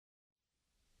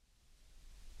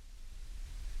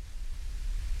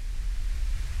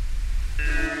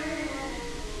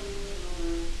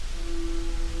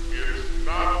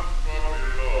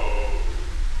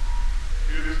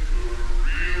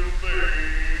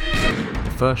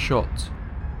first shot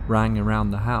rang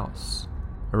around the house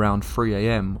around 3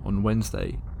 AM on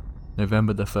Wednesday,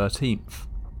 November the 13th,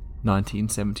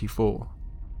 1974.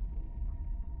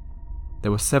 There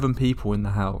were 7 people in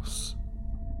the house,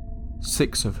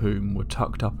 6 of whom were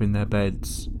tucked up in their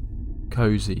beds,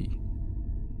 cozy,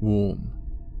 warm,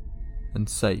 and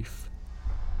safe.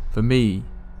 For me,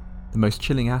 the most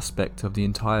chilling aspect of the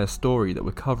entire story that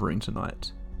we're covering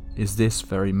tonight is this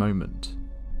very moment.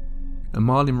 A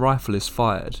Marlin rifle is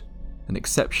fired, an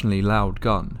exceptionally loud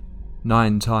gun,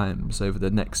 9 times over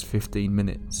the next 15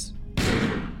 minutes.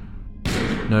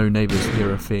 No neighbours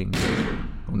hear a thing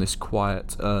on this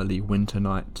quiet, early winter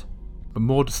night. But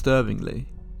more disturbingly,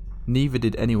 neither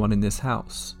did anyone in this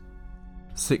house.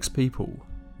 6 people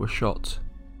were shot.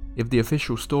 If the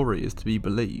official story is to be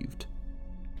believed,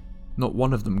 not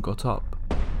one of them got up.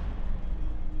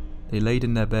 They laid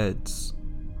in their beds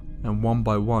and one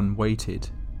by one waited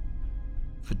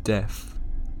for death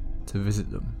to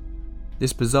visit them.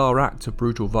 This bizarre act of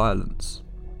brutal violence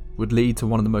would lead to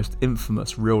one of the most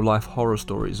infamous real-life horror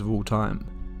stories of all time.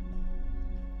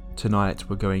 Tonight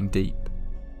we're going deep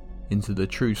into the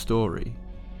true story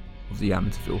of the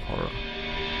Amityville Horror.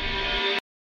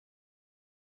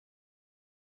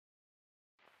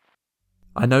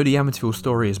 I know the Amityville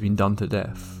story has been done to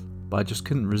death, but I just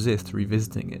couldn't resist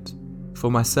revisiting it.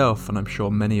 For myself, and I'm sure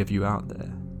many of you out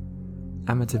there,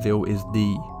 Amityville is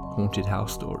the haunted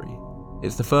house story.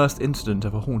 It's the first incident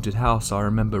of a haunted house I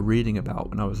remember reading about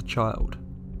when I was a child,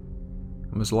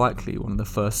 and was likely one of the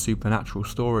first supernatural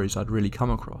stories I'd really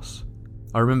come across.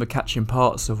 I remember catching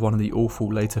parts of one of the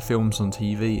awful later films on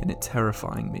TV and it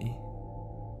terrifying me.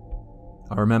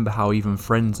 I remember how even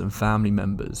friends and family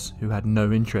members who had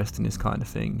no interest in this kind of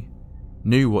thing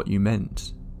knew what you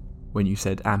meant when you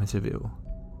said Amityville.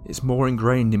 It's more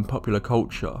ingrained in popular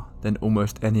culture than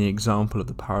almost any example of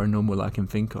the paranormal I can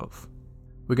think of.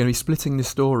 We're going to be splitting this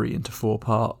story into 4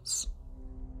 parts.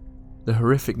 The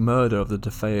horrific murder of the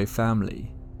DeFeo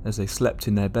family as they slept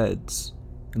in their beds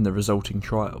and the resulting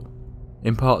trial.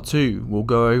 In part 2, we'll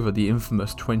go over the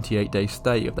infamous 28-day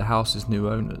stay of the house's new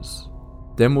owners.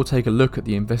 Then we'll take a look at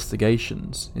the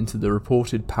investigations into the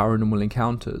reported paranormal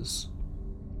encounters,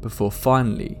 before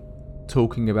finally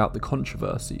talking about the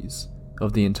controversies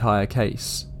of the entire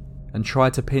case and try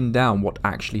to pin down what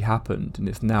actually happened in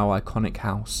this now iconic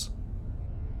house.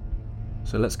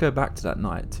 So let's go back to that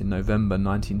night in November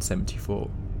 1974.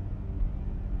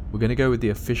 We're going to go with the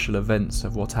official events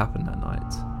of what happened that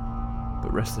night,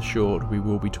 but rest assured we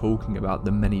will be talking about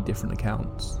the many different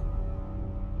accounts.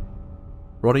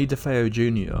 Ronnie DeFeo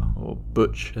Jr., or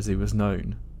Butch as he was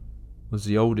known, was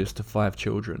the oldest of 5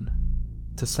 children.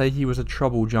 To say he was a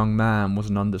troubled young man was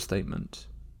an understatement,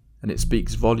 and it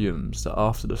speaks volumes that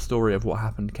after the story of what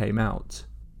happened came out,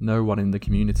 no one in the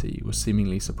community was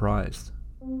seemingly surprised.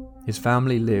 His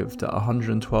family lived at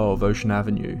 112 Ocean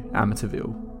Avenue,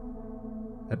 Amityville,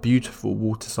 a beautiful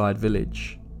waterside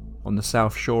village on the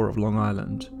south shore of Long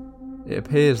Island. It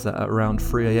appears that at around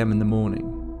 3 AM in the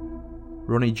morning,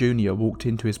 Ronnie Jr. walked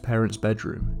into his parents'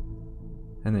 bedroom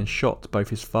and then shot both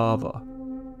his father,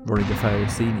 Ronnie DeFeo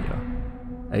Sr.,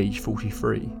 age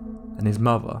 43, and his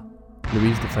mother,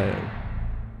 Louise DeFeo,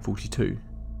 42,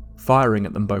 firing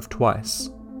at them both twice,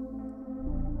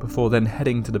 before then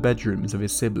heading to the bedrooms of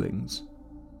his siblings,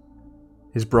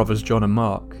 his brothers John and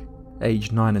Mark,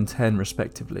 aged 9 and 10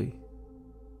 respectively,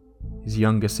 his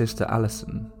younger sister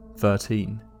Allison,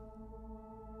 13,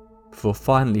 before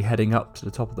finally heading up to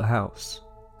the top of the house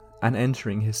and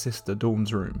entering his sister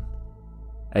Dawn's room,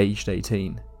 aged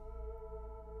 18.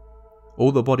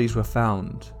 All the bodies were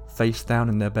found face down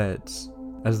in their beds,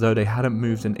 as though they hadn't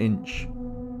moved an inch,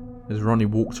 as Ronnie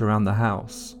walked around the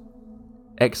house,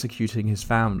 executing his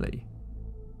family,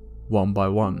 one by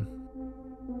one.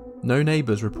 No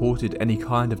neighbours reported any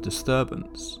kind of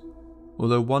disturbance,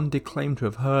 although one did claim to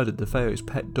have heard a DeFeo's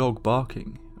pet dog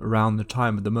barking around the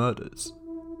time of the murders.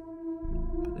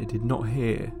 But they did not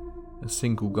hear a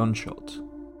single gunshot.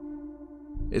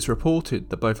 It's reported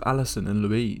that both Allison and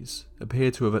Louise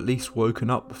appeared to have at least woken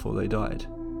up before they died.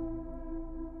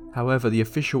 However, the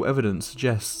official evidence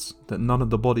suggests that none of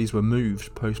the bodies were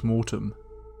moved post-mortem,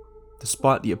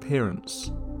 despite the appearance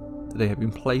that they had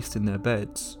been placed in their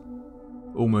beds,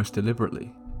 almost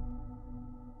deliberately.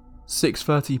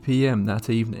 6:30 PM that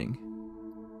evening,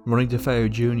 Ronnie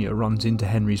DeFeo Jr. runs into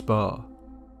Henry's bar,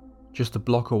 just a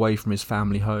block away from his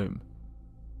family home,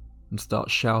 and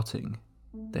starts shouting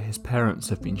that his parents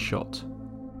have been shot.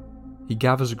 He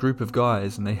gathers a group of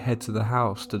guys and they head to the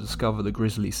house to discover the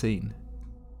grisly scene.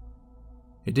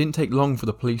 It didn't take long for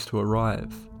the police to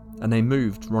arrive, and they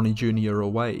moved Ronnie Jr.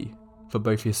 away for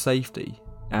both his safety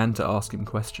and to ask him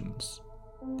questions.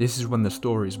 This is when the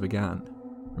stories began,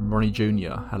 and Ronnie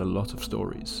Jr. had a lot of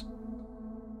stories.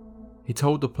 He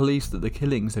told the police that the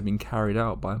killings had been carried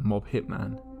out by a mob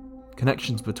hitman.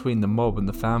 Connections between the mob and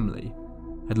the family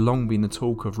had long been the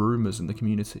talk of rumours in the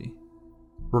community.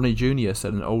 Ronnie Jr.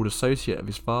 said an old associate of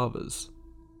his father's,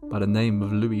 by the name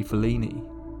of Louis Fellini,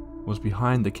 was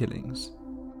behind the killings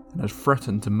and had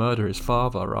threatened to murder his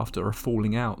father after a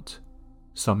falling out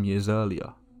some years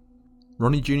earlier.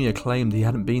 Ronnie Jr. claimed he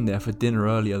hadn't been there for dinner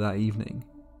earlier that evening,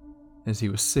 as he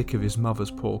was sick of his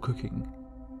mother's poor cooking,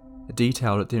 a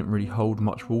detail that didn't really hold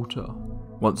much water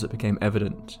once it became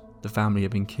evident the family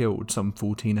had been killed some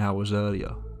 14 hours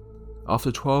earlier.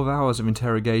 After 12 hours of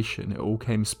interrogation, it all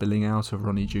came spilling out of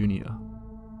Ronnie Jr.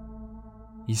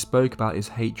 He spoke about his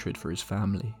hatred for his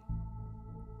family,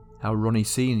 how Ronnie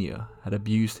Sr. had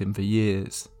abused him for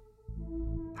years,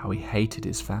 how he hated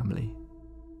his family.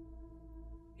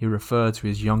 He referred to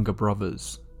his younger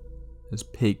brothers as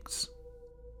pigs.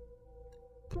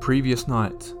 The previous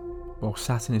night, while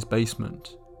sat in his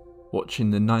basement,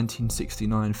 watching the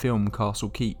 1969 film Castle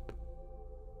Keep,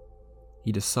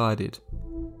 he decided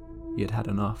he had had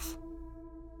enough.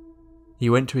 He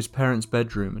went to his parents'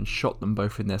 bedroom and shot them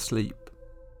both in their sleep.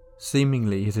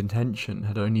 Seemingly his intention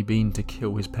had only been to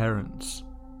kill his parents,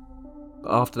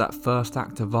 but after that first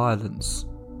act of violence,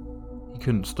 he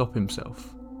couldn't stop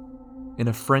himself. In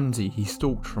a frenzy, he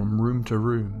stalked from room to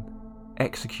room,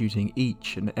 executing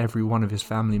each and every one of his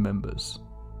family members.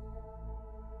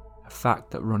 A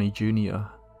fact that Ronnie Jr.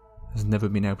 has never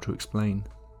been able to explain.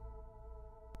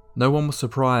 No one was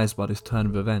surprised by this turn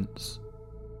of events.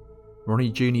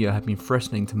 Ronnie Jr. had been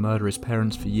threatening to murder his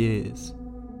parents for years,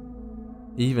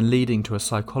 even leading to a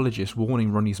psychologist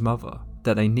warning Ronnie's mother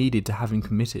that they needed to have him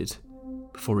committed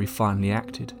before he finally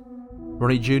acted.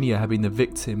 Ronnie Jr. had been the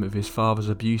victim of his father's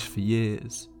abuse for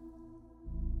years,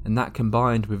 and that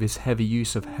combined with his heavy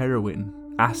use of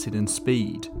heroin, acid and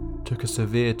speed took a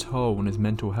severe toll on his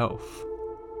mental health,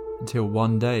 until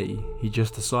one day he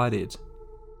just decided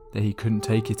that he couldn't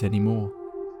take it anymore.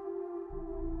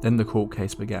 Then the court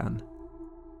case began,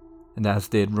 and as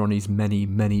did Ronnie's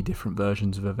many different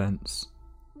versions of events.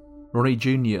 Ronnie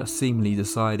Jr. seemingly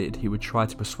decided he would try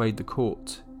to persuade the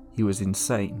court he was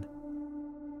insane,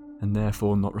 and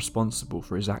therefore not responsible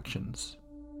for his actions.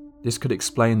 This could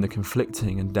explain the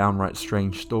conflicting and downright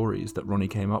strange stories that Ronnie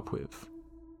came up with.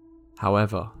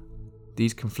 However,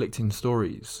 these conflicting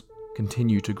stories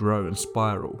continue to grow and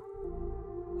spiral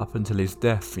up until his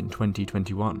death in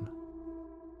 2021.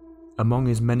 Among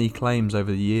his many claims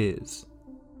over the years,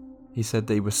 he said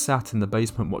that he was sat in the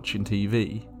basement watching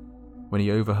TV when he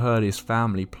overheard his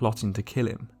family plotting to kill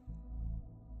him,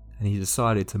 and he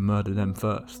decided to murder them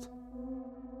first.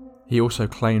 He also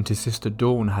claimed his sister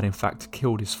Dawn had in fact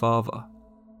killed his father,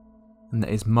 and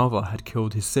that his mother had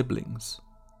killed his siblings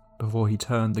before he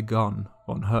turned the gun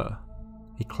on her.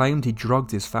 He claimed he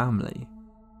drugged his family,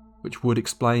 which would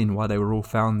explain why they were all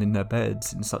found in their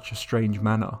beds in such a strange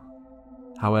manner.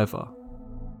 However,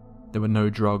 there were no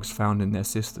drugs found in their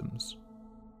systems.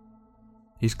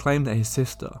 He's claimed that his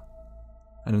sister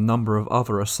and a number of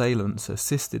other assailants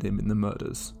assisted him in the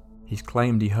murders. He's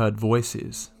claimed he heard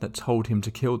voices that told him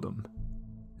to kill them,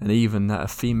 and even that a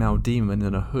female demon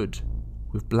in a hood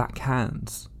with black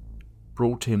hands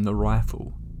brought him the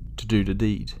rifle to do the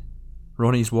deed.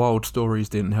 Ronnie's wild stories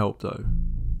didn't help though.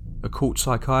 A court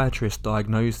psychiatrist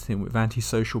diagnosed him with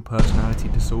antisocial personality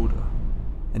disorder,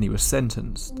 and he was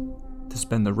sentenced to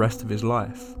spend the rest of his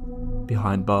life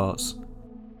behind bars.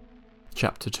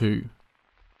 Chapter 2: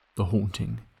 The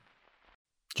Haunting.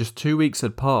 Just 2 weeks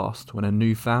had passed when a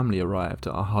new family arrived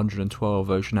at 112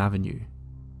 Ocean Avenue,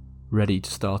 ready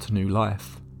to start a new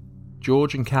life.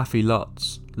 George and Kathy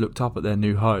Lutz looked up at their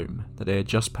new home that they had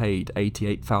just paid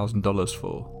 $88,000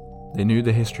 for. They knew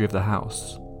the history of the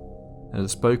house and had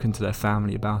spoken to their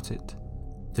family about it,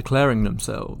 declaring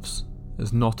themselves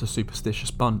as not a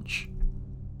superstitious bunch.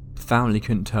 The family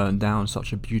couldn't turn down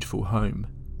such a beautiful home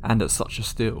and at such a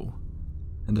steal,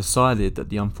 and decided that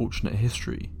the unfortunate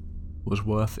history was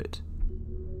worth it.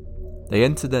 They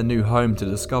entered their new home to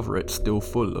discover it still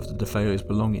full of the DeFeo's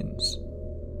belongings,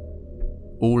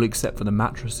 all except for the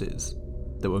mattresses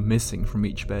that were missing from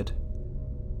each bed.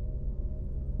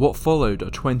 What followed are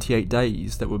 28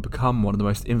 days that would become one of the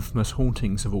most infamous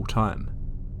hauntings of all time.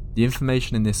 The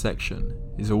information in this section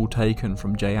is all taken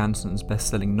from Jay Anson's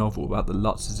best-selling novel about the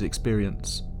Lutz's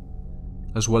experience,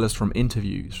 as well as from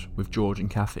interviews with George and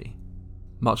Kathy.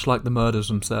 Much like the murders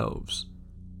themselves,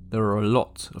 there are a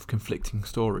lot of conflicting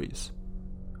stories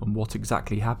on what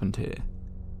exactly happened here,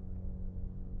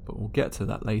 but we'll get to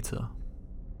that later.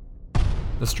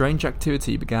 The strange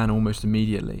activity began almost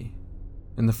immediately,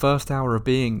 In the first hour of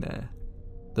being there,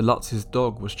 the Lutz's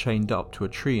dog was chained up to a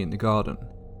tree in the garden.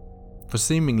 For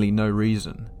seemingly no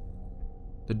reason,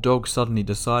 the dog suddenly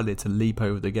decided to leap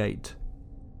over the gate,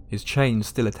 his chain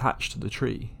still attached to the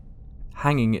tree,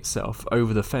 hanging itself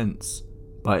over the fence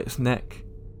by its neck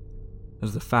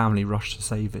as the family rushed to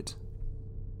save it.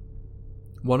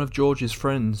 One of George's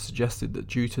friends suggested that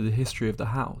due to the history of the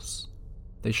house,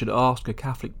 they should ask a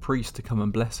Catholic priest to come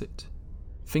and bless it.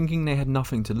 Thinking they had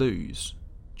nothing to lose,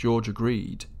 George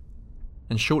agreed,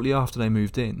 and shortly after they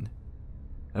moved in,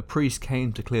 a priest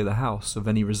came to clear the house of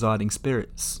any residing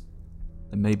spirits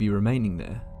that may be remaining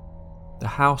there. The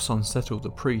house unsettled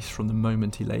the priest from the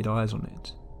moment he laid eyes on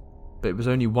it, but it was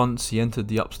only once he entered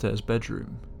the upstairs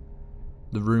bedroom,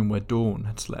 the room where Dawn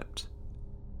had slept,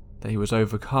 that he was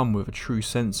overcome with a true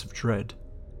sense of dread.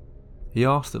 He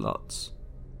asked the Lutz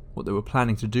what they were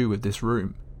planning to do with this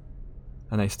room,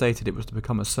 and they stated it was to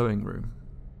become a sewing room.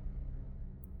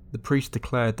 The priest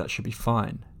declared that should be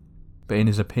fine, but in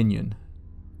his opinion,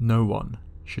 no one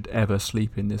should ever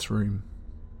sleep in this room.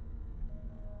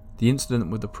 The incident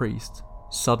with the priest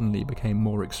suddenly became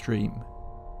more extreme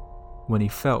when he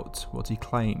felt what he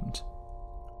claimed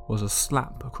was a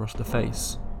slap across the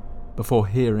face before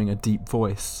hearing a deep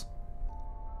voice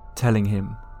telling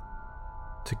him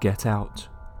to get out.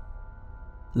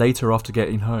 Later, after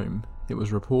getting home, it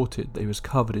was reported that he was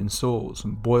covered in sores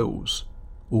and boils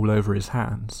all over his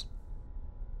hands.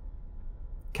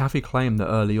 Kathy claimed that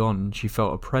early on she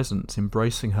felt a presence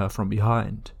embracing her from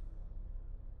behind.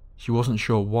 She wasn't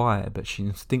sure why, but she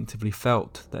instinctively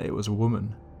felt that it was a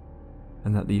woman,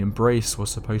 and that the embrace was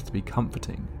supposed to be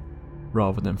comforting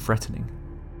rather than threatening.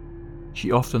 She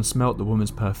often smelt the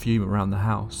woman's perfume around the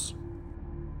house.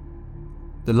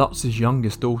 The Lutz's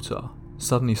youngest daughter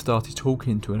suddenly started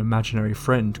talking to an imaginary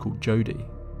friend called Jody.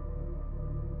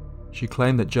 She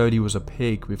claimed that Jody was a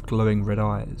pig with glowing red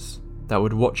eyes that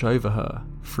would watch over her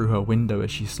through her window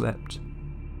as she slept.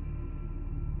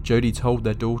 Jody told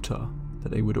their daughter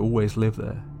that they would always live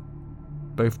there.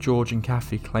 Both George and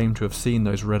Kathy claimed to have seen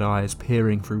those red eyes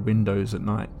peering through windows at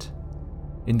night.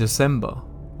 In December,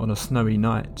 on a snowy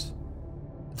night,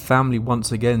 the family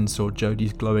once again saw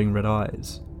Jody's glowing red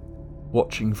eyes,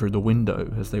 watching through the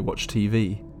window as they watched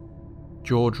TV.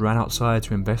 George ran outside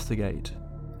to investigate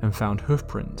and found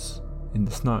hoofprints in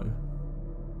the snow.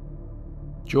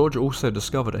 George also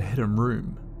discovered a hidden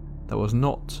room that was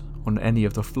not on any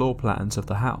of the floor plans of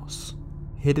the house.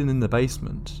 Hidden in the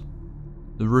basement,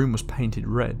 the room was painted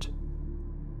red,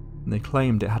 and they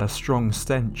claimed it had a strong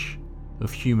stench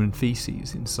of human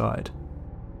feces inside.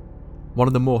 One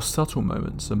of the more subtle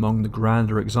moments among the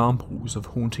grander examples of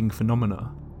haunting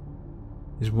phenomena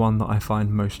is one that I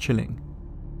find most chilling.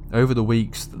 Over the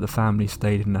weeks that the family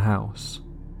stayed in the house,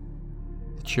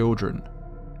 the children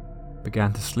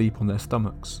began to sleep on their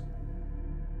stomachs,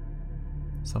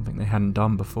 something they hadn't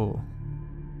done before.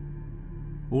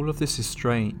 All of this is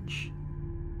strange,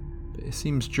 but it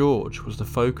seems George was the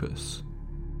focus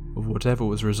of whatever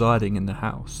was residing in the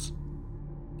house.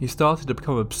 He started to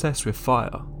become obsessed with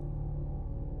fire,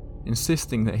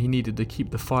 insisting that he needed to keep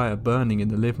the fire burning in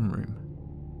the living room.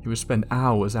 He would spend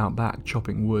hours out back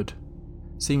chopping wood,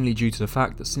 seemingly due to the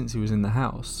fact that since he was in the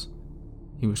house,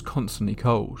 he was constantly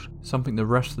cold, something the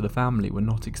rest of the family were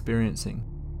not experiencing.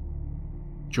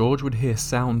 George would hear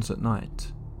sounds at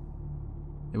night.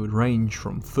 They would range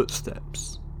from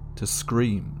footsteps to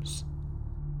screams,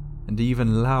 and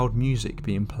even loud music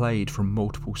being played from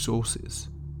multiple sources,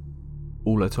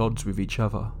 all at odds with each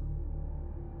other.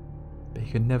 But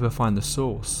he could never find the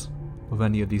source of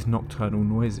any of these nocturnal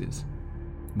noises.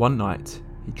 One night,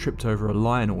 he tripped over a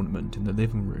lion ornament in the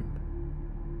living room,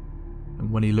 and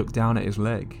when he looked down at his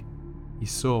leg, he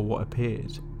saw what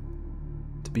appeared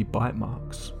to be bite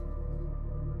marks.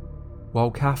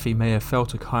 While Kathy may have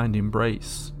felt a kind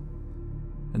embrace,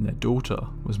 and their daughter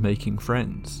was making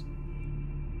friends,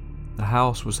 the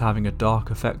house was having a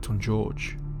dark effect on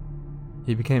George.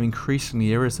 He became increasingly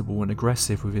irritable and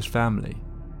aggressive with his family.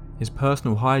 His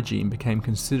personal hygiene became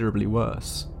considerably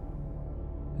worse,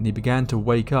 and he began to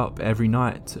wake up every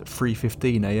night at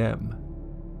 3:15 AM,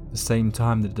 the same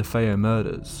time the DeFeo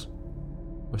murders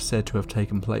were said to have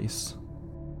taken place.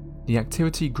 The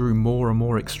activity grew more and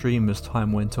more extreme as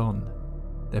time went on.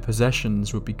 Their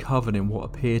possessions would be covered in what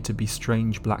appeared to be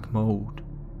strange black mould.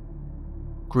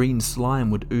 Green slime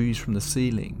would ooze from the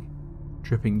ceiling,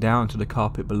 dripping down to the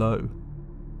carpet below.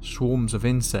 Swarms of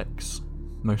insects,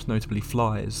 most notably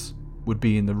flies, would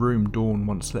be in the room Dawn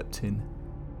once slept in,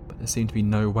 but there seemed to be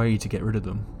no way to get rid of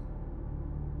them.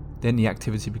 Then the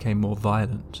activity became more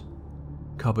violent.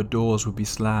 Cupboard doors would be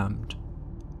slammed,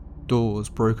 doors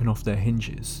broken off their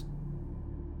hinges.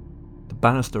 The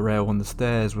banister rail on the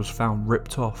stairs was found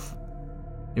ripped off.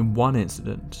 In one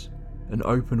incident, an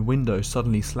open window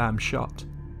suddenly slammed shut,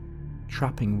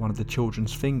 trapping one of the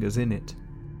children's fingers in it.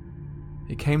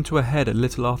 It came to a head a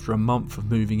little after a month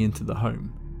of moving into the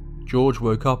home. George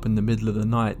woke up in the middle of the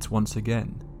night once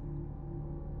again,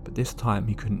 but this time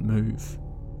he couldn't move.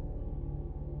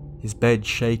 His bed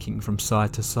shaking from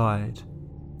side to side,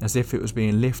 as if it was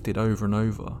being lifted over and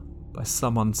over by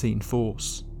some unseen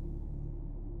force.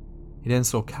 He then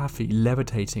saw Kathy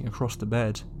levitating across the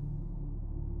bed,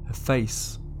 her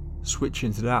face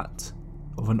switching to that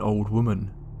of an old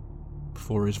woman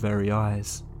before his very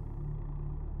eyes.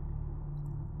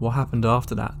 What happened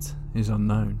after that is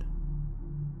unknown.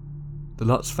 The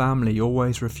Lutz family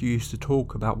always refused to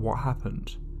talk about what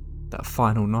happened that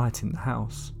final night in the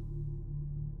house,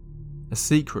 a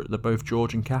secret that both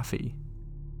George and Kathy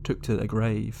took to their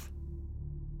grave.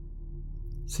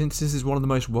 Since this is one of the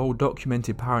most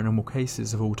well-documented paranormal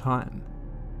cases of all time,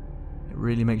 it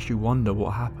really makes you wonder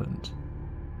what happened.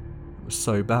 It was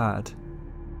so bad,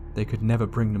 they could never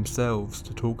bring themselves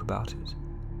to talk about it.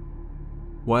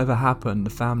 Whatever happened, the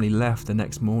family left the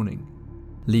next morning,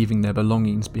 leaving their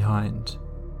belongings behind,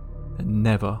 and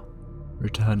never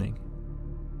returning.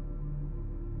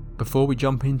 Before we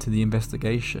jump into the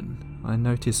investigation, I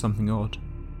noticed something odd.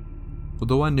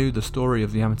 Although I knew the story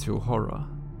of the Amityville horror,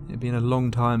 it had been a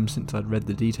long time since I'd read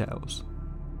the details.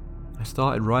 I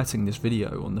started writing this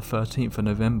video on the 13th of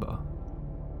November,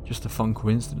 just a fun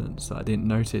coincidence that I didn't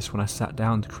notice when I sat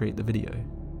down to create the video.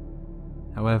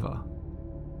 However,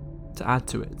 to add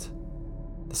to it,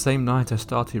 the same night I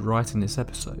started writing this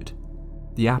episode,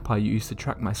 the app I used to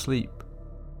track my sleep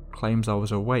claims I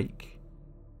was awake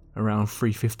around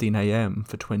 3:15 AM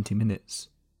for 20 minutes.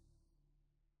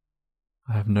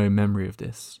 I have no memory of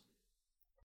this.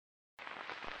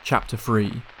 Chapter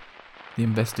 3: The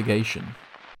Investigation.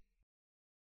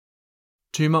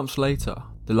 2 months later,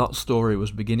 the Lutz story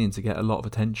was beginning to get a lot of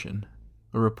attention.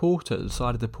 A reporter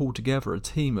decided to pull together a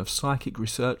team of psychic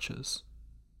researchers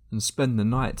and spend the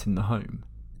night in the home,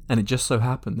 and it just so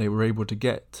happened they were able to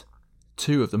get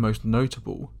two of the most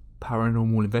notable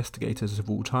paranormal investigators of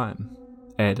all time,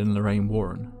 Ed and Lorraine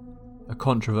Warren, a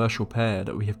controversial pair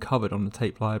that we have covered on the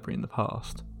tape library in the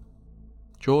past.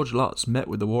 George Lutz met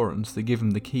with the Warrens to give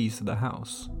him the keys to the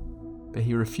house, but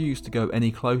he refused to go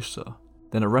any closer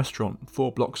than a restaurant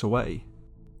 4 blocks away.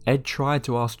 Ed tried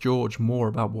to ask George more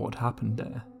about what had happened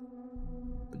there,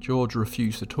 but George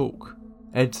refused to talk,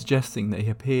 Ed suggesting that he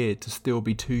appeared to still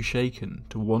be too shaken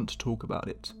to want to talk about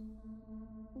it,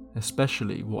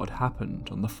 especially what had happened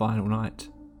on the final night.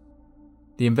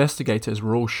 The investigators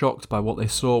were all shocked by what they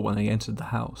saw when they entered the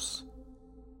house.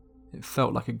 It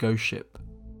felt like a ghost ship.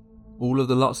 All of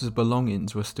the Lutz's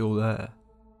belongings were still there.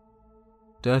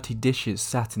 Dirty dishes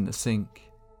sat in the sink.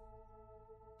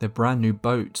 Their brand new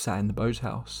boat sat in the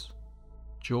boathouse.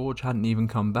 George hadn't even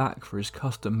come back for his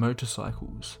custom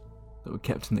motorcycles that were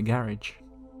kept in the garage.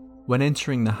 When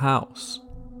entering the house,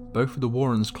 both of the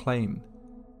Warrens claim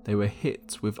they were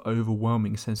hit with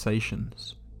overwhelming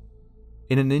sensations.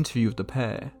 In an interview with the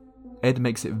pair, Ed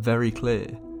makes it very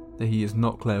clear that he is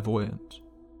not clairvoyant,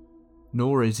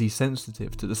 nor is he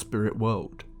sensitive to the spirit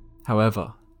world.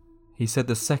 However, he said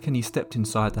the second he stepped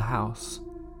inside the house,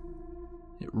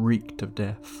 it reeked of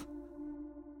death.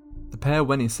 The pair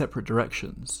went in separate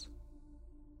directions,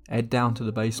 Ed down to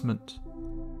the basement,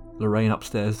 Lorraine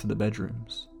upstairs to the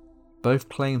bedrooms. Both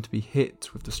claimed to be hit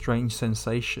with the strange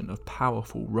sensation of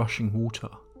powerful rushing water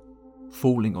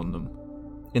falling on them.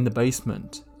 In the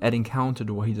basement, Ed encountered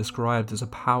what he described as a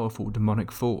powerful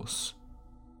demonic force,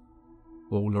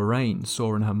 while Lorraine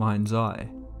saw in her mind's eye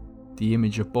the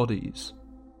image of bodies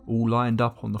all lined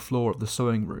up on the floor of the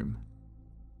sewing room,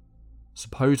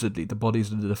 supposedly the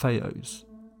bodies of the DeFeos,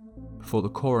 before the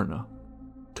coroner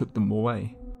took them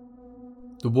away.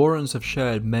 The Warrens have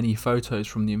shared many photos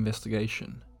from the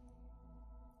investigation.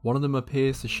 One of them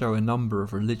appears to show a number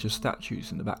of religious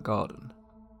statues in the back garden.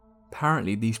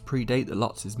 Apparently these predate the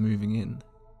Lutz's moving in.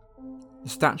 The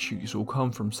statues all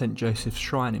come from St. Joseph's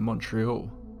Shrine in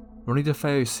Montreal. Ronnie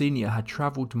DeFeo Sr. had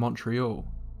travelled to Montreal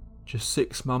just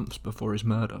 6 months before his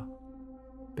murder,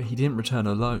 but he didn't return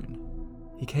alone.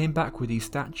 He came back with these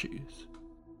statues,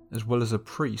 as well as a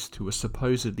priest who was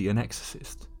supposedly an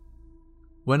exorcist.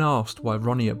 When asked why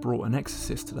Ronnie had brought an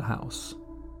exorcist to the house,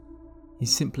 he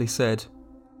simply said,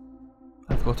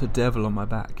 "I've got a devil on my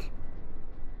back."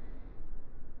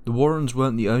 The Warrens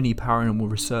weren't the only paranormal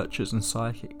researchers and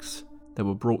psychics that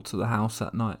were brought to the house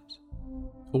that night.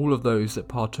 All of those that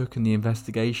partook in the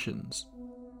investigations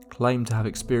claimed to have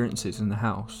experiences in the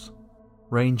house,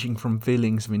 ranging from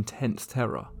feelings of intense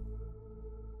terror,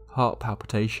 heart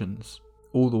palpitations,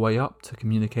 all the way up to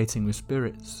communicating with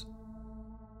spirits,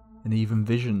 and even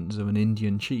visions of an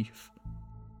Indian chief.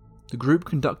 The group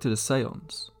conducted a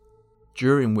séance,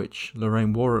 during which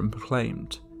Lorraine Warren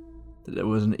proclaimed that there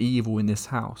was an evil in this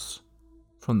house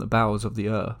from the bowels of the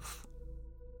earth.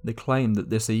 They claimed that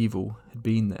this evil had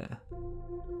been there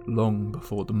long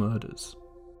before the murders.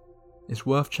 It's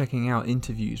worth checking out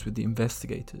interviews with the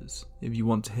investigators if you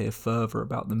want to hear further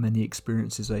about the many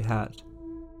experiences they had,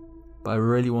 but I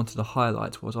really wanted to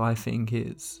highlight what I think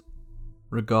is,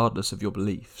 regardless of your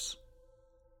beliefs,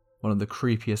 one of the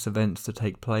creepiest events to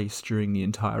take place during the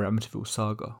entire Amityville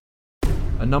saga.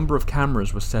 A number of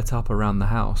cameras were set up around the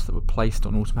house that were placed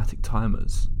on automatic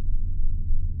timers.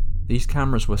 These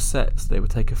cameras were set so they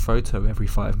would take a photo every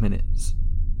 5 minutes,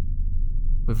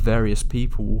 with various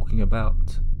people walking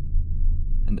about,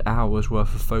 and hours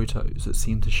worth of photos that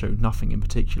seemed to show nothing in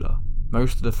particular.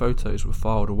 Most of the photos were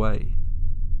filed away,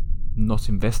 not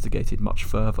investigated much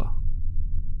further.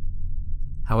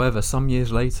 However, some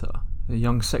years later, a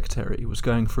young secretary was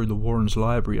going through the Warrens'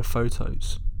 library of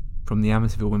photos from the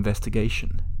Amityville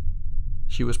investigation.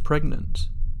 She was pregnant,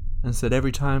 and said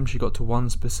every time she got to one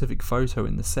specific photo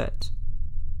in the set,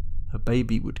 her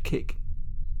baby would kick.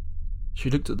 She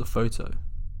looked at the photo.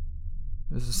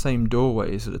 It was the same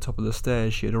doorways at the top of the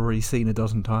stairs she had already seen a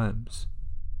dozen times.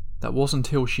 That wasn't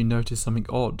until she noticed something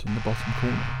odd in the bottom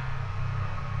corner.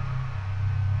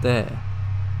 There,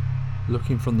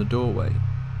 looking from the doorway,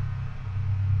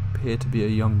 appeared to be a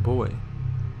young boy.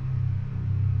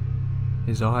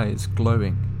 His eyes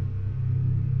glowing,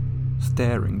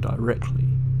 staring directly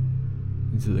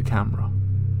into the camera.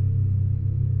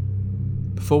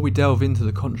 Before we delve into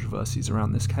the controversies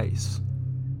around this case,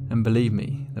 and believe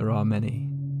me, there are many,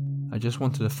 I just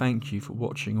wanted to thank you for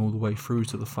watching all the way through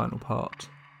to the final part.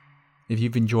 If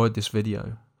you've enjoyed this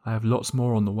video, I have lots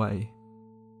more on the way.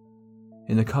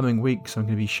 In the coming weeks, I'm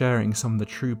going to be sharing some of the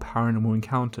true paranormal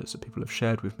encounters that people have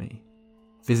shared with me,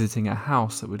 visiting a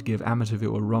house that would give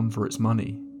Amityville a run for its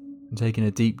money, and taking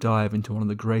a deep dive into one of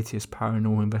the greatest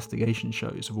paranormal investigation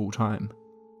shows of all time.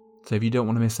 So if you don't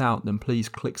want to miss out, then please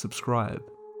click subscribe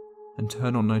and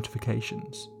turn on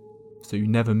notifications so you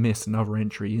never miss another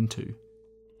entry into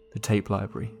the tape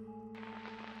library.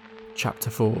 Chapter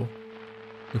 4: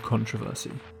 The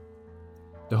Controversy.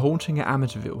 The haunting at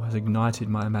Amityville has ignited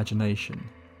my imagination,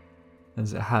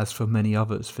 as it has for many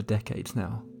others for decades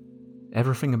now.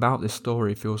 Everything about this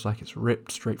story feels like it's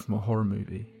ripped straight from a horror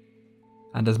movie,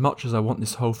 and as much as I want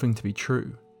this whole thing to be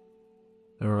true,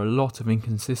 there are a lot of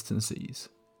inconsistencies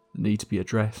that need to be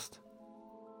addressed.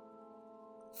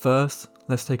 First,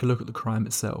 let's take a look at the crime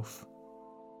itself.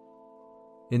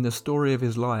 In the story of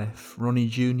his life, Ronnie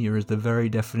Jr. is the very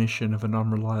definition of an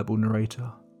unreliable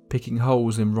narrator. Picking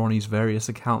holes in Ronnie's various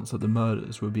accounts of the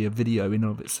murders would be a video in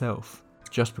and of itself,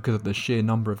 just because of the sheer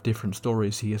number of different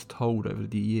stories he has told over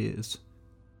the years.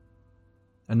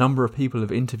 A number of people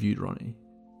have interviewed Ronnie,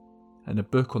 and a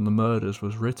book on the murders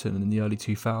was written in the early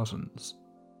 2000s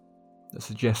that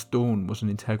suggests Dawn was an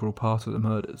integral part of the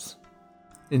murders.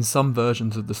 In some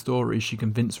versions of the story, she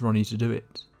convinced Ronnie to do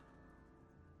it.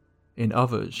 In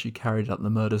others, she carried out the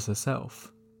murders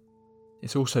herself.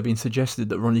 It's also been suggested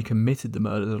that Ronnie committed the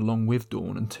murders along with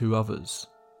Dawn and 2 others.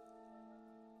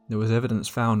 There was evidence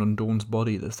found on Dawn's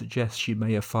body that suggests she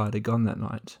may have fired a gun that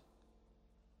night.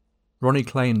 Ronnie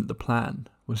claimed that the plan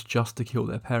was just to kill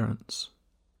their parents,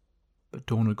 but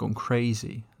Dawn had gone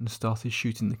crazy and started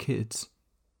shooting the kids.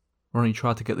 Ronnie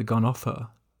tried to get the gun off her,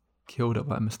 killed her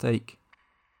by mistake.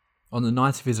 On the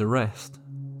night of his arrest,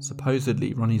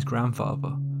 supposedly Ronnie's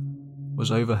grandfather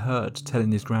was overheard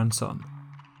telling his grandson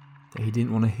that he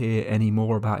didn't want to hear any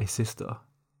more about his sister,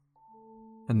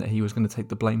 and that he was going to take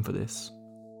the blame for this.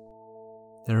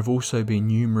 There have also been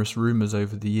numerous rumours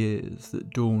over the years that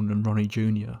Dawn and Ronnie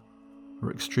Jr.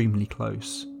 were extremely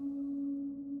close,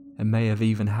 and may have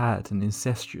even had an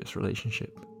incestuous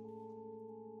relationship.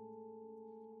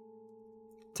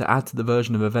 To add to the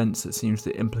version of events that seems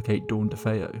to implicate Dawn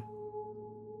DeFeo,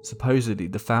 supposedly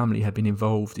the family had been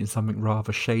involved in something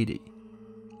rather shady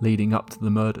leading up to the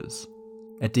murders.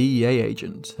 A DEA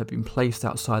agent had been placed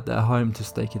outside their home to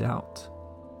stake it out.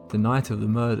 The night of the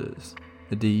murders,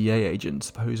 the DEA agent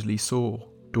supposedly saw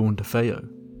Dawn DeFeo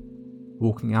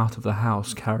walking out of the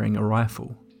house carrying a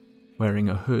rifle, wearing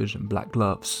a hood and black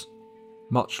gloves,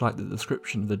 much like the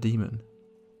description of the demon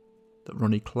that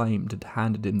Ronnie claimed had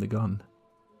handed him the gun.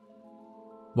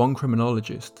 One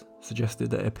criminologist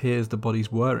suggested that it appears the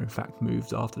bodies were in fact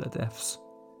moved after their deaths,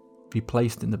 to be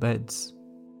placed in the beds.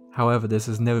 However, this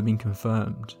has never been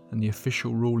confirmed, and the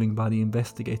official ruling by the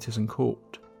investigators in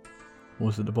court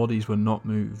was that the bodies were not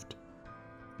moved,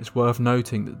 It's worth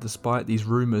noting that despite these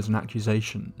rumours and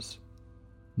accusations,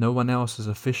 no one else has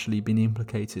officially been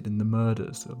implicated in the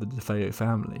murders of the DeFeo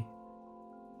family.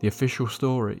 The official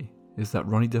story is that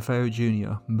Ronnie DeFeo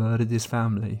Jr. murdered his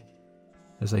family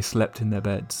as they slept in their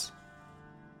beds.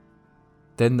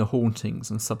 Then the hauntings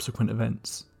and subsequent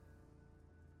events.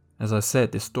 As I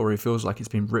said, this story feels like it's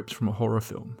been ripped from a horror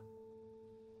film,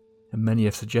 and many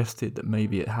have suggested that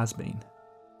maybe it has been.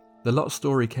 The Lutz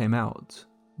story came out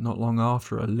not long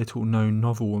after a little-known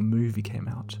novel and movie came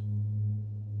out,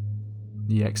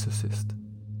 The Exorcist.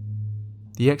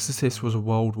 The Exorcist was a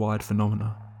worldwide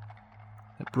phenomenon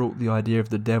that brought the idea of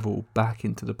the devil back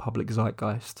into the public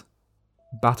zeitgeist.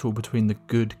 Battle between the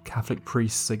good Catholic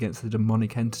priests against the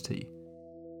demonic entity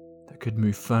that could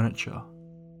move furniture,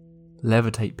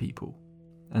 levitate people,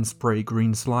 and spray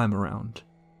green slime around.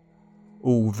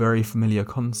 All very familiar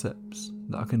concepts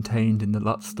that are contained in the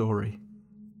Lutz story.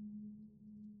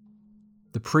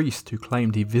 The priest who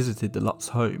claimed he visited the Lutz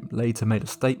home later made a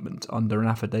statement under an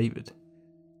affidavit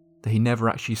that he never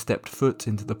actually stepped foot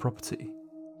into the property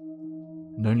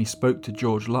and only spoke to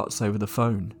George Lutz over the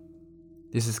phone.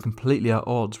 This is completely at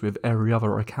odds with every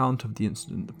other account of the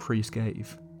incident the priest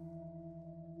gave.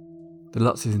 The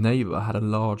Lutz's neighbour had a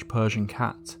large Persian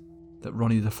cat that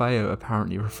Ronnie DeFeo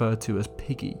apparently referred to as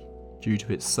Piggy due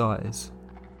to its size.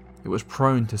 It was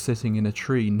prone to sitting in a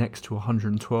tree next to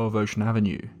 112 Ocean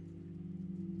Avenue,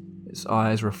 its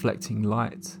eyes reflecting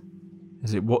light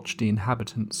as it watched the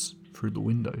inhabitants through the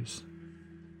windows.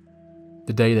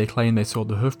 The day they claimed they saw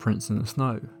the hoofprints in the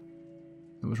snow,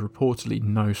 there was reportedly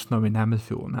no snow in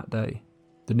Amityville on that day.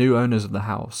 The new owners of the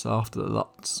house after the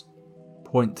Lutz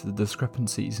point to the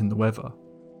discrepancies in the weather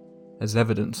as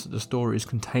evidence that the stories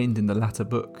contained in the latter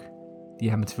book, The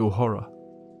Amityville Horror,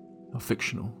 are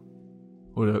fictional,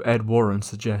 although Ed Warren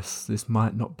suggests this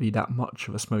might not be that much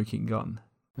of a smoking gun.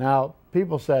 Now,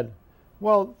 people said,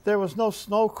 well, there was no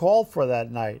snow called for that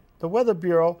night. The Weather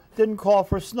Bureau didn't call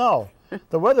for snow.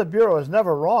 The Weather Bureau is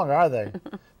never wrong, are they?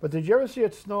 But did you ever see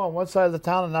it snow on one side of the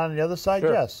town and not on the other side?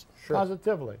 Sure, Yes, sure.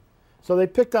 Positively. So they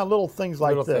picked on little things like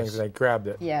Little this. things, they grabbed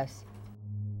it. Yes.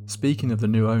 Speaking of the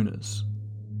new owners,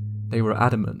 they were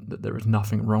adamant that there was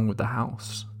nothing wrong with the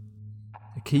house.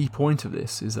 A key point of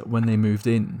this is that when they moved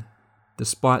in,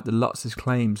 despite the Lutz's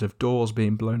claims of doors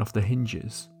being blown off the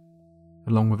hinges,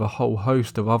 along with a whole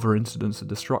host of other incidents of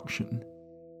destruction,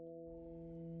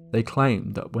 they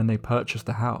claimed that when they purchased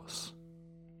the house,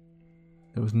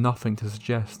 there was nothing to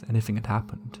suggest anything had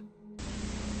happened.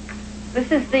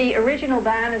 This is the original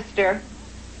banister.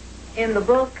 In the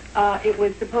book, it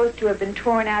was supposed to have been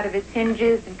torn out of its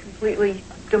hinges and completely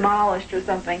demolished or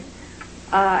something.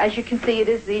 As you can see, it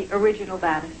is the original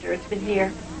banister. It's been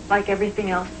here, like everything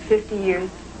else, 50 years,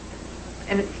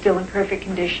 and it's still in perfect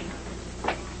condition.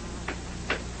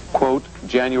 Quote,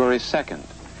 January 2nd.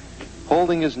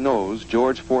 Holding his nose,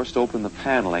 George forced open the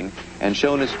paneling and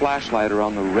shone his flashlight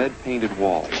around the red-painted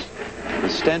walls. The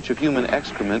stench of human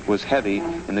excrement was heavy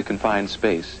in the confined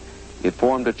space. It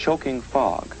formed a choking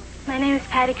fog. My name is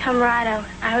Patty Camarado.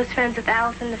 I was friends with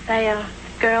Allison DeFeo,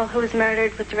 the girl who was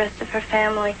murdered with the rest of her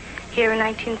family here in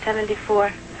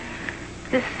 1974.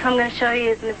 This I'm going to show you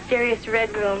is the mysterious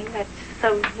red room that's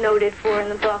so noted for in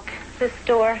the book. This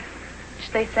door,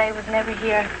 which they say was never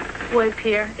here, was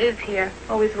here, is here,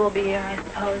 always will be here, I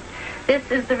suppose. This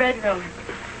is the red room.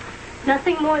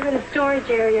 Nothing more than a storage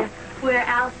area where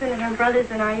Allison and her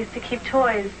brothers and I used to keep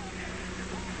toys.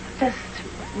 Just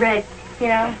red, you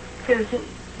know? There's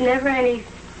never any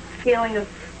feeling of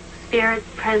spirit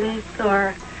presence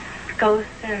or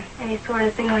ghosts or any sort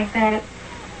of thing like that.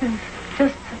 It's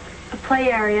just a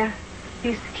play area.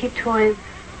 Used to keep toys.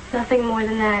 Nothing more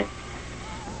than that.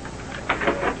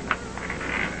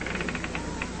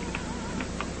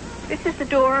 This is the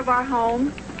door of our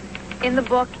home. In the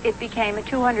book, it became a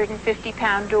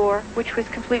 250-pound door, which was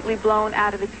completely blown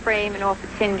out of its frame and off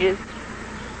its hinges.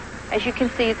 As you can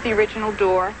see, it's the original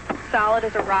door, solid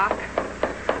as a rock,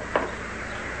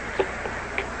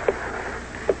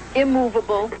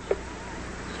 immovable,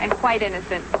 and quite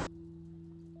innocent.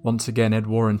 Once again, Ed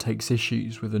Warren takes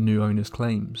issues with the new owner's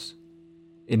claims.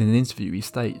 In an interview, he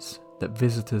states that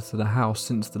visitors to the house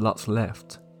since the Lutz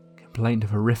left complained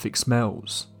of horrific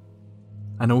smells,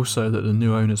 and also that the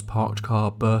new owner's parked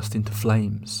car burst into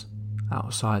flames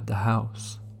outside the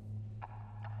house.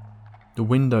 The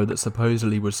window that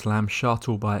supposedly would slam shut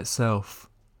all by itself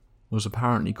was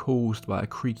apparently caused by a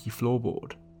creaky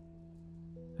floorboard,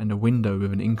 and a window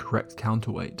with an incorrect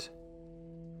counterweight.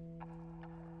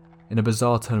 In a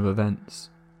bizarre turn of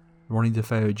events, Ronnie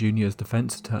DeFeo Jr.'s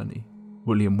defense attorney,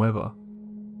 William Weber,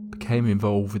 became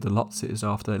involved with the Lutzes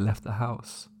after they left the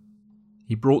house.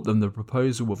 He brought them the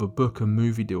proposal of a book and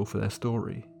movie deal for their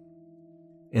story.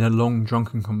 In a long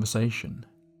drunken conversation,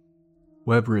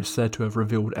 Weber is said to have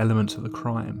revealed elements of the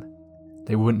crime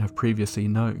they wouldn't have previously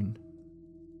known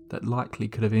that likely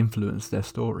could have influenced their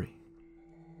story.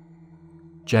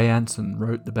 Jay Anson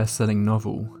wrote the best-selling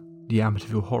novel The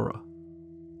Amityville Horror,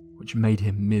 which made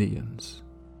him millions.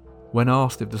 When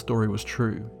asked if the story was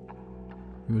true,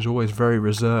 he was always very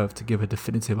reserved to give a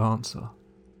definitive answer.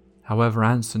 However,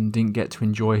 Anson didn't get to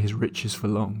enjoy his riches for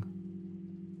long,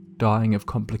 dying of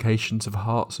complications of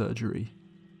heart surgery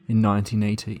in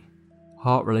 1980.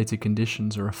 Heart-related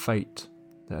conditions are a fate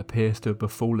that appears to have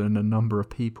befallen a number of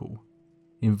people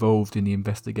involved in the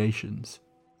investigations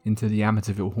into the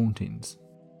Amityville hauntings.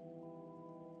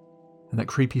 And that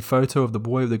creepy photo of the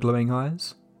boy with the glowing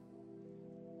eyes?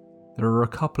 There are a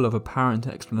couple of apparent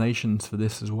explanations for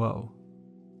this as well.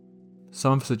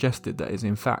 Some have suggested that it is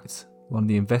in fact one of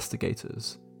the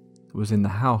investigators that was in the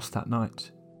house that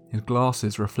night, his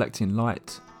glasses reflecting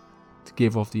light to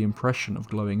give off the impression of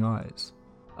glowing eyes.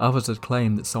 Others had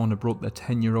claimed that someone had brought their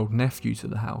 10-year-old nephew to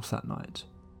the house that night,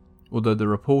 although the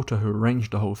reporter who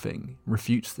arranged the whole thing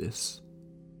refutes this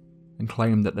and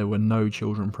claimed that there were no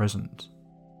children present.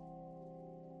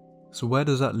 So where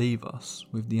does that leave us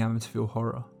with the Amityville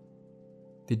Horror?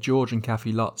 Did George and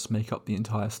Kathy Lutz make up the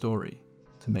entire story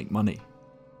to make money?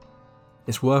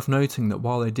 It's worth noting that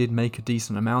while they did make a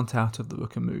decent amount out of the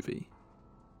book and movie,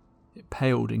 it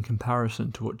paled in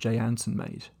comparison to what Jay Anson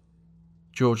made.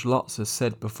 George Lutz has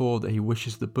said before that he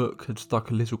wishes the book had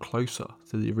stuck a little closer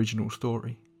to the original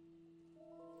story.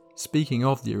 Speaking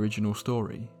of the original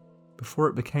story, before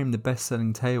it became the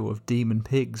best-selling tale of demon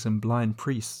pigs and blind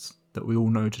priests that we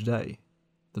all know today,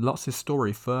 the Lutz's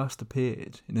story first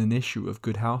appeared in an issue of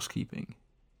Good Housekeeping,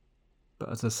 but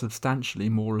as a substantially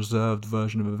more reserved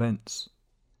version of events,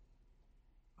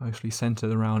 mostly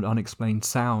centred around unexplained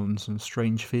sounds and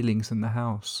strange feelings in the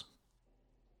house.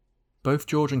 Both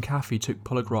George and Kathy took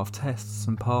polygraph tests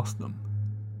and passed them.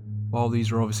 While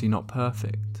these are obviously not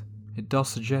perfect, it does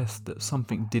suggest that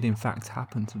something did in fact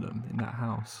happen to them in that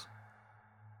house.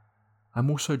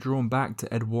 I'm also drawn back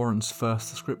to Ed Warren's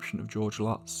first description of George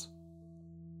Lutz,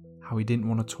 how he didn't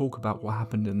want to talk about what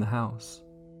happened in the house,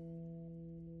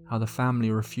 how the family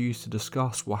refused to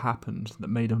discuss what happened that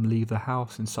made them leave the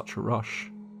house in such a rush,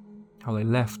 how they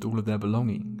left all of their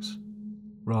belongings,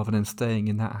 rather than staying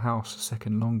in that house a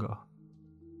second longer.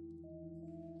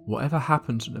 Whatever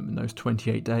happened to them in those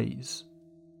 28 days,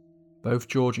 both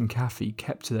George and Kathy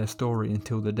kept to their story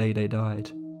until the day they died.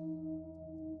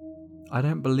 I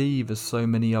don't believe, as so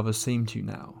many others seem to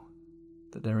now,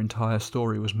 that their entire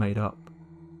story was made up.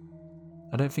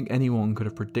 I don't think anyone could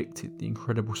have predicted the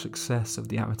incredible success of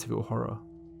the Amityville Horror.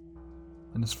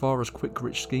 And as far as quick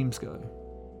rich schemes go,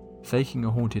 faking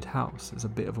a haunted house is a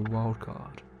bit of a wild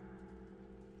card.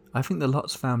 I think the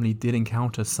Lutz family did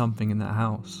encounter something in that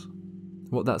house.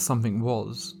 What that something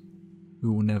was, we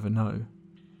will never know.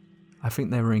 I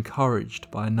think they were encouraged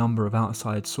by a number of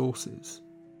outside sources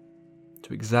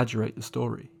to exaggerate the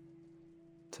story,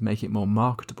 to make it more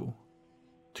marketable,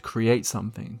 to create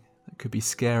something that could be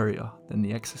scarier than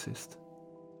The Exorcist.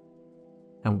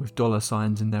 And with dollar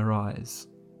signs in their eyes,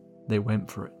 they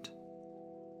went for it.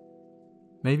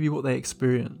 Maybe what they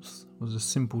experienced was a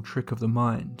simple trick of the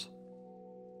mind,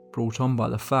 brought on by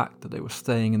the fact that they were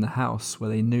staying in the house where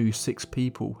they knew 6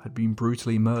 people had been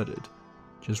brutally murdered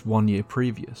just 1 year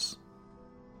previous.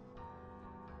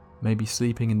 Maybe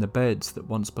sleeping in the beds that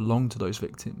once belonged to those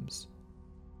victims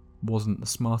wasn't the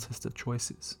smartest of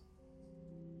choices.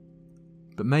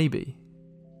 But maybe,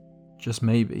 just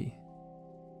maybe,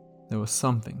 there was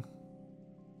something.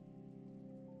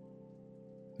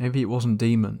 Maybe it wasn't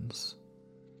demons.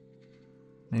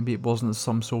 Maybe it wasn't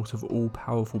some sort of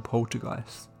all-powerful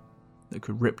poltergeist that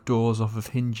could rip doors off of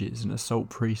hinges and assault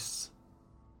priests.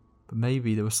 But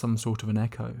maybe there was some sort of an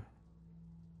echo.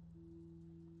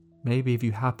 Maybe if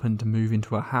you happened to move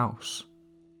into a house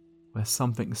where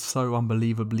something so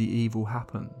unbelievably evil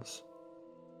happens,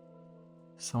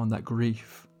 some of that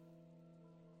grief,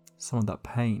 some of that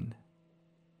pain,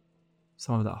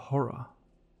 some of that horror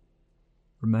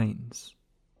remains.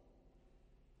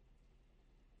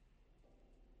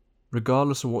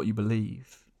 Regardless of what you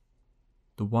believe,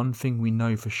 the one thing we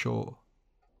know for sure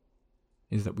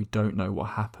is that we don't know what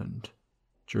happened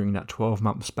during that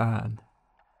 12-month span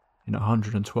in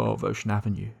 112 Ocean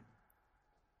Avenue.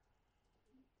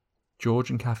 George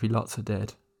and Kathy Lutz are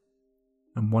dead,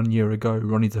 and 1 year ago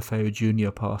Ronnie DeFeo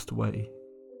Jr. passed away.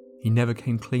 He never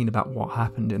came clean about what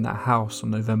happened in that house on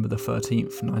November the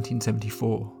 13th,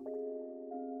 1974.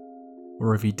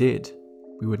 Or if he did,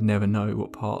 we would never know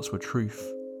what parts were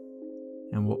truth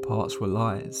and what parts were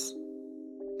lies.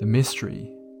 The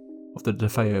mystery of the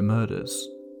DeFeo murders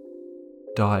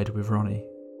died with Ronnie.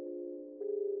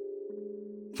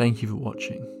 Thank you for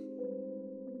watching.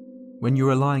 When you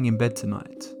are lying in bed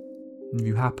tonight, and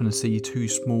you happen to see two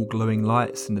small glowing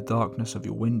lights in the darkness of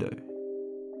your window,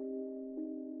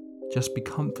 just be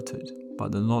comforted by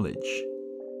the knowledge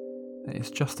that it's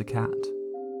just a cat.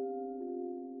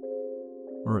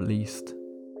 Or at least,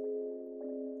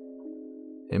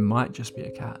 it might just be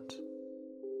a cat.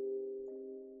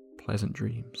 Pleasant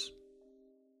dreams.